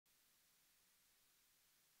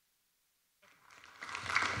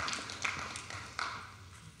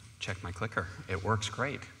Check my clicker. It works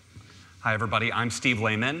great. Hi, everybody. I'm Steve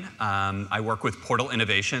Lehmann. I work with Portal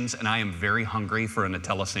Innovations, and I am very hungry for a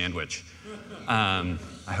Nutella sandwich. I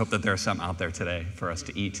hope that there are some out there today for us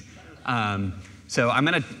to eat. So I'm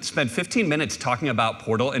going to spend 15 minutes talking about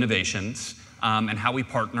Portal Innovations and how we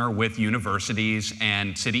partner with universities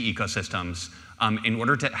and city ecosystems in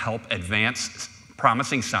order to help advance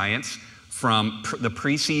promising science from the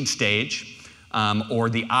pre-seed stage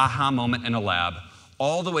or the aha moment in a lab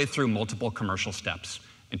all the way through multiple commercial steps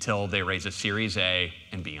until they raise a Series A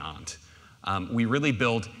and beyond. We really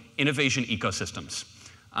build innovation ecosystems.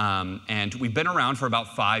 And we've been around for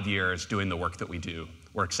about 5 years doing the work that we do.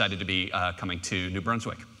 We're excited to be coming to New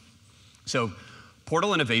Brunswick. So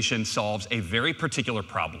Portal Innovation solves a very particular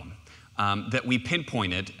problem that we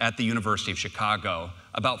pinpointed at the University of Chicago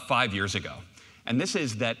about 5 years ago. And this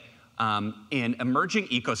is that in emerging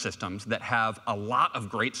ecosystems that have a lot of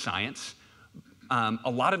great science,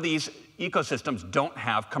 a lot of these ecosystems don't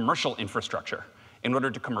have commercial infrastructure in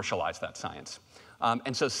order to commercialize that science.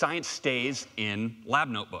 And so science stays in lab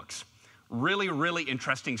notebooks. Really, really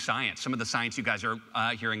interesting science. Some of the science you guys are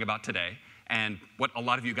hearing about today and what a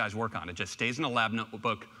lot of you guys work on. It just stays in a lab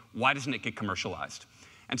notebook. Why doesn't it get commercialized?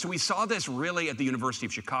 And so we saw this really at the University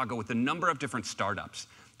of Chicago with a number of different startups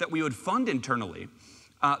that we would fund internally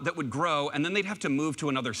that would grow, and then they'd have to move to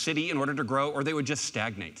another city in order to grow, or they would just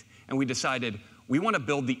stagnate. And we decided we want to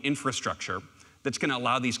build the infrastructure that's going to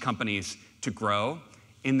allow these companies to grow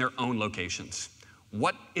in their own locations.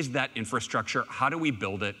 What is that infrastructure? How do we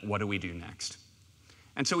build it? What do we do next?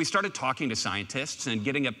 And so we started talking to scientists and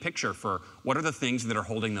getting a picture for what are the things that are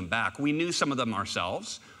holding them back. We knew some of them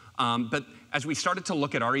ourselves, but as we started to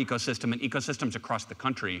look at our ecosystem and ecosystems across the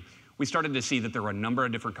country, we started to see that there were a number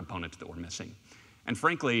of different components that were missing. And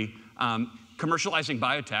frankly, commercializing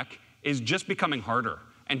biotech is just becoming harder.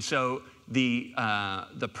 And so the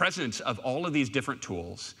presence of all of these different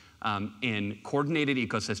tools in coordinated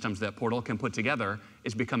ecosystems that Portal can put together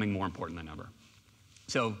is becoming more important than ever.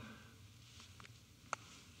 So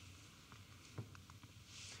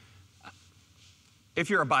if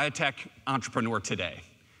you're a biotech entrepreneur today,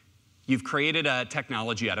 you've created a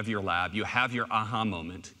technology out of your lab, you have your aha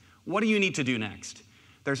moment, what do you need to do next?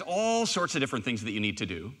 There's all sorts of different things that you need to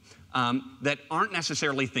do that aren't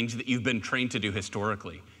necessarily things that you've been trained to do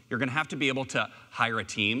historically. You're going to have to be able to hire a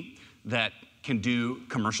team that can do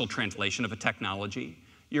commercial translation of a technology.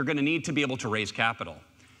 You're going to need to be able to raise capital.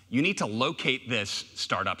 You need to locate this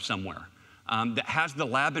startup somewhere that has the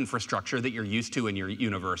lab infrastructure that you're used to in your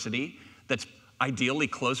university, that's ideally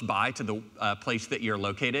close by to the place that you're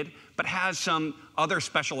located, but has some other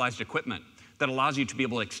specialized equipment that allows you to be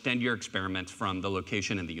able to extend your experiments from the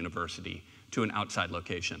location in the university to an outside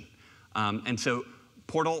location. And so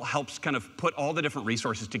Portal helps kind of put all the different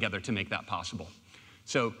resources together to make that possible.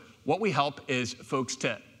 So what we help is folks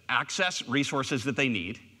to access resources that they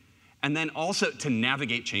need, and then also to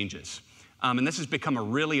navigate changes. And this has become a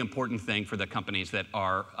really important thing for the companies that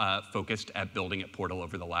are focused at building at Portal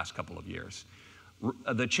over the last couple of years.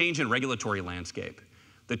 The change in regulatory landscape,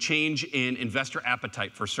 the change in investor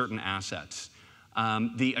appetite for certain assets,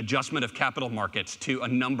 the adjustment of capital markets to a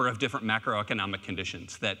number of different macroeconomic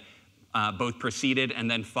conditions that both preceded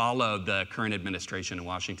and then followed the current administration in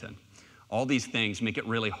Washington. All these things make it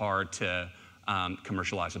really hard to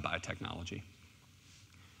commercialize a biotechnology.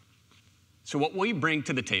 So what we bring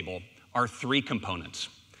to the table are three components.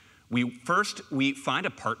 First, we find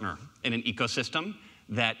a partner in an ecosystem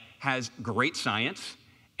that has great science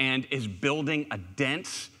and is building a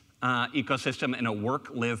dense ecosystem in a work,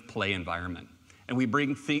 live, play environment. And we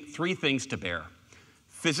bring three things to bear: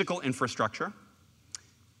 physical infrastructure,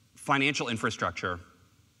 financial infrastructure,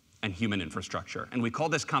 and human infrastructure. And we call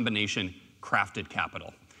this combination crafted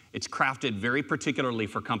capital. It's crafted very particularly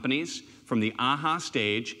for companies from the aha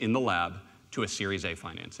stage in the lab to a Series A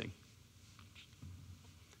financing.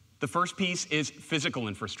 The first piece is physical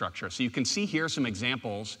infrastructure. So you can see here some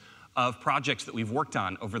examples of projects that we've worked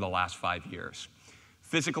on over the last 5 years.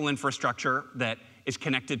 Physical infrastructure that is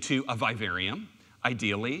connected to a vivarium,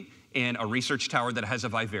 ideally, in a research tower that has a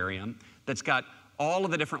vivarium, that's got all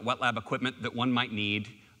of the different wet lab equipment that one might need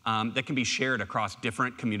that can be shared across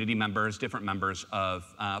different community members, different members of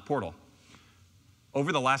Portal.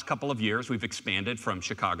 Over the last couple of years, we've expanded from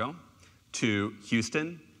Chicago to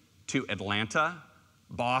Houston, to Atlanta,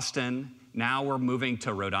 Boston. Now we're moving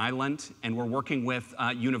to Rhode Island, and we're working with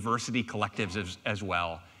university collectives as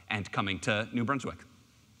well, and coming to New Brunswick.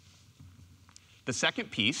 The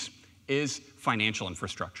second piece is financial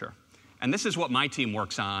infrastructure. And this is what my team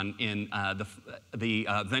works on in the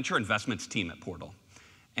venture investments team at Portal.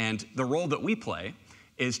 And the role that we play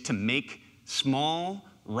is to make small,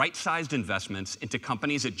 right-sized investments into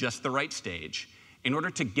companies at just the right stage in order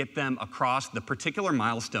to get them across the particular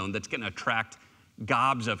milestone that's going to attract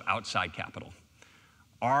gobs of outside capital.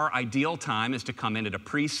 Our ideal time is to come in at a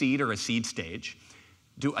pre-seed or a seed stage,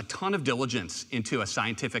 do a ton of diligence into a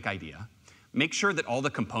scientific idea, make sure that all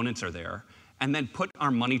the components are there, and then put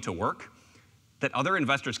our money to work, that other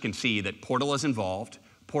investors can see that Portal is involved,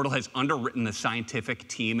 Portal has underwritten the scientific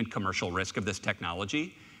team and commercial risk of this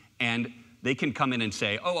technology, and they can come in and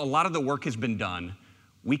say, oh, a lot of the work has been done.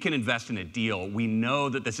 We can invest in a deal. We know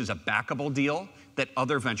that this is a backable deal that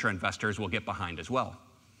other venture investors will get behind as well.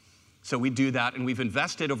 So we do that, and we've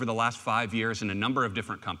invested over the last 5 years in a number of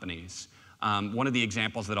different companies. One of the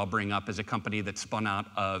examples that I'll bring up is a company that spun out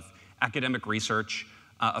of academic research,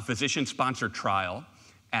 a physician-sponsored trial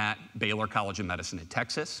at Baylor College of Medicine in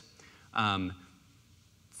Texas.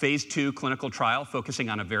 Phase 2 clinical trial focusing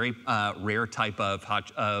on a very rare type of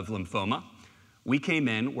lymphoma. We came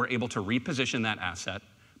in, were able to reposition that asset,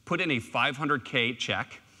 put in a $500K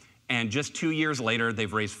check, and just 2 years later,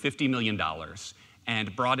 they've raised $50 million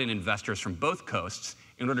and brought in investors from both coasts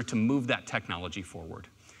in order to move that technology forward.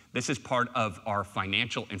 This is part of our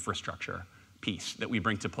financial infrastructure piece that we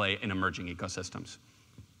bring to play in emerging ecosystems.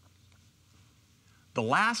 The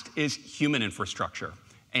last is human infrastructure.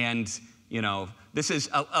 And this is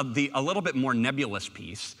a little bit more nebulous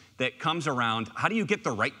piece that comes around how do you get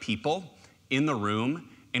the right people in the room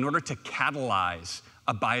in order to catalyze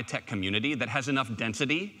a biotech community that has enough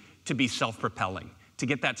density to be self-propelling, to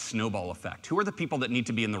get that snowball effect. Who are the people that need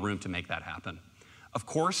to be in the room to make that happen? Of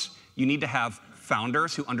course, you need to have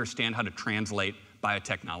founders who understand how to translate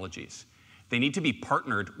biotechnologies. They need to be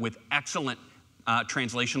partnered with excellent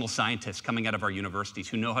translational scientists coming out of our universities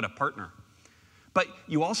who know how to partner. But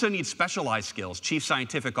you also need specialized skills, chief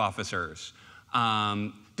scientific officers,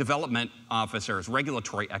 development officers,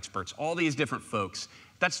 regulatory experts, all these different folks.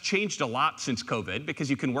 That's changed a lot since COVID because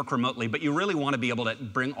you can work remotely, but you really want to be able to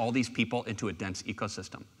bring all these people into a dense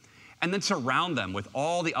ecosystem. And then surround them with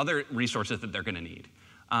all the other resources that they're going to need.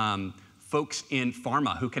 Folks in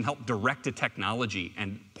pharma who can help direct a technology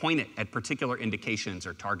and point it at particular indications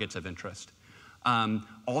or targets of interest.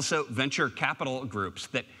 Also, venture capital groups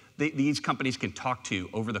that these companies can talk to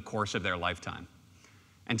over the course of their lifetime.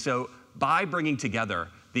 And so by bringing together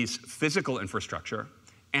these physical infrastructure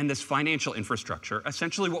and this financial infrastructure,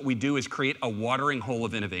 essentially what we do is create a watering hole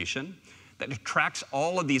of innovation that attracts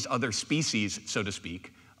all of these other species, so to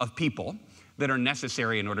speak, of people that are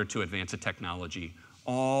necessary in order to advance a technology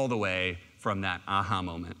all the way from that aha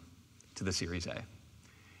moment to the Series A.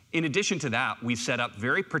 In addition to that, we set up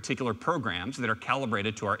very particular programs that are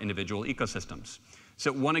calibrated to our individual ecosystems.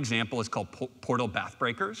 So one example is called Portal Bath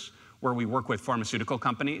Breakers, where we work with pharmaceutical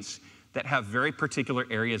companies that have very particular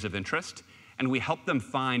areas of interest, and we help them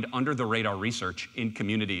find under-the-radar research in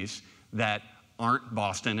communities that aren't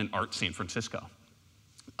Boston and aren't San Francisco.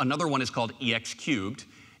 Another one is called EX Cubed.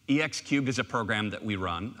 EX Cubed is a program that we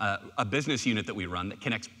run, a business unit that we run that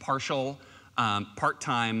connects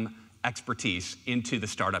part-time expertise into the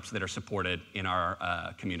startups that are supported in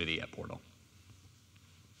our community at Portal.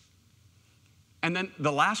 And then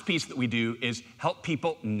the last piece that we do is help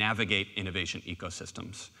people navigate innovation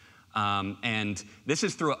ecosystems. And this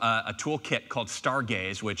is through a toolkit called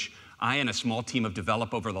Stargaze, which I and a small team have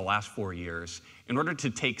developed over the last 4 years in order to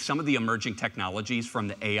take some of the emerging technologies from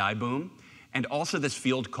the AI boom and also this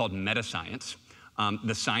field called meta-science,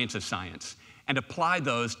 the science of science, and apply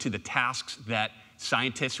those to the tasks that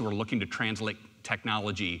scientists who are looking to translate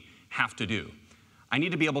technology have to do. I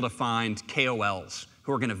need to be able to find KOLs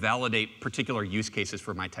who are going to validate particular use cases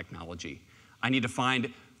for my technology. I need to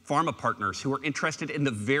find pharma partners who are interested in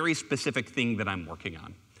the very specific thing that I'm working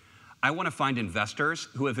on. I want to find investors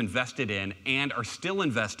who have invested in and are still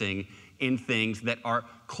investing in things that are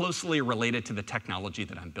closely related to the technology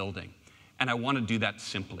that I'm building. And I want to do that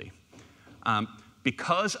simply.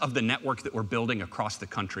 Because of the network that we're building across the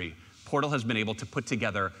country, Portal has been able to put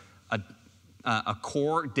together a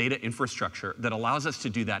core data infrastructure that allows us to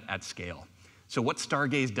do that at scale. So what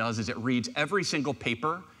Stargaze does is it reads every single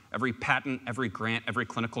paper, every patent, every grant, every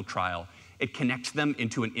clinical trial. It connects them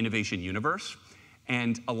into an innovation universe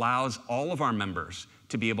and allows all of our members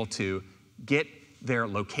to be able to get their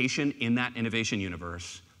location in that innovation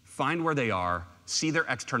universe, find where they are, see their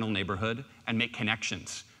external neighborhood, and make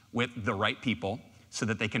connections with the right people so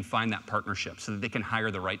that they can find that partnership, so that they can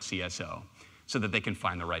hire the right CSO, so that they can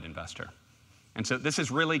find the right investor. And so this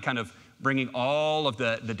is really kind of bringing all of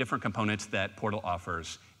the different components that Portal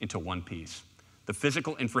offers into one piece. The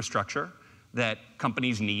physical infrastructure that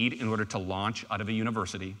companies need in order to launch out of a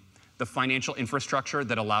university, the financial infrastructure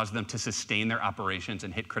that allows them to sustain their operations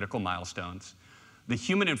and hit critical milestones, The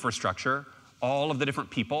human infrastructure, all of the different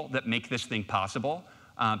people that make this thing possible,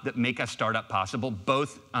 that make a startup possible,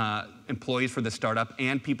 both employees for the startup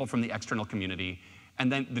and people from the external community,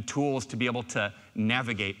 and then the tools to be able to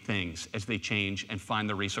navigate things as they change and find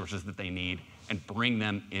the resources that they need and bring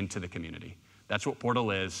them into the community. That's what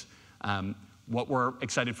Portal is. What we're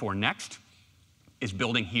excited for next is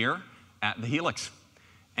building here at the HELIX.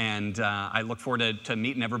 And I look forward to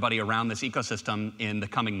meeting everybody around this ecosystem in the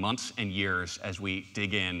coming months and years as we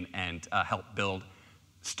dig in and help build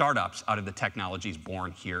startups out of the technologies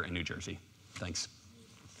born here in New Jersey. Thanks.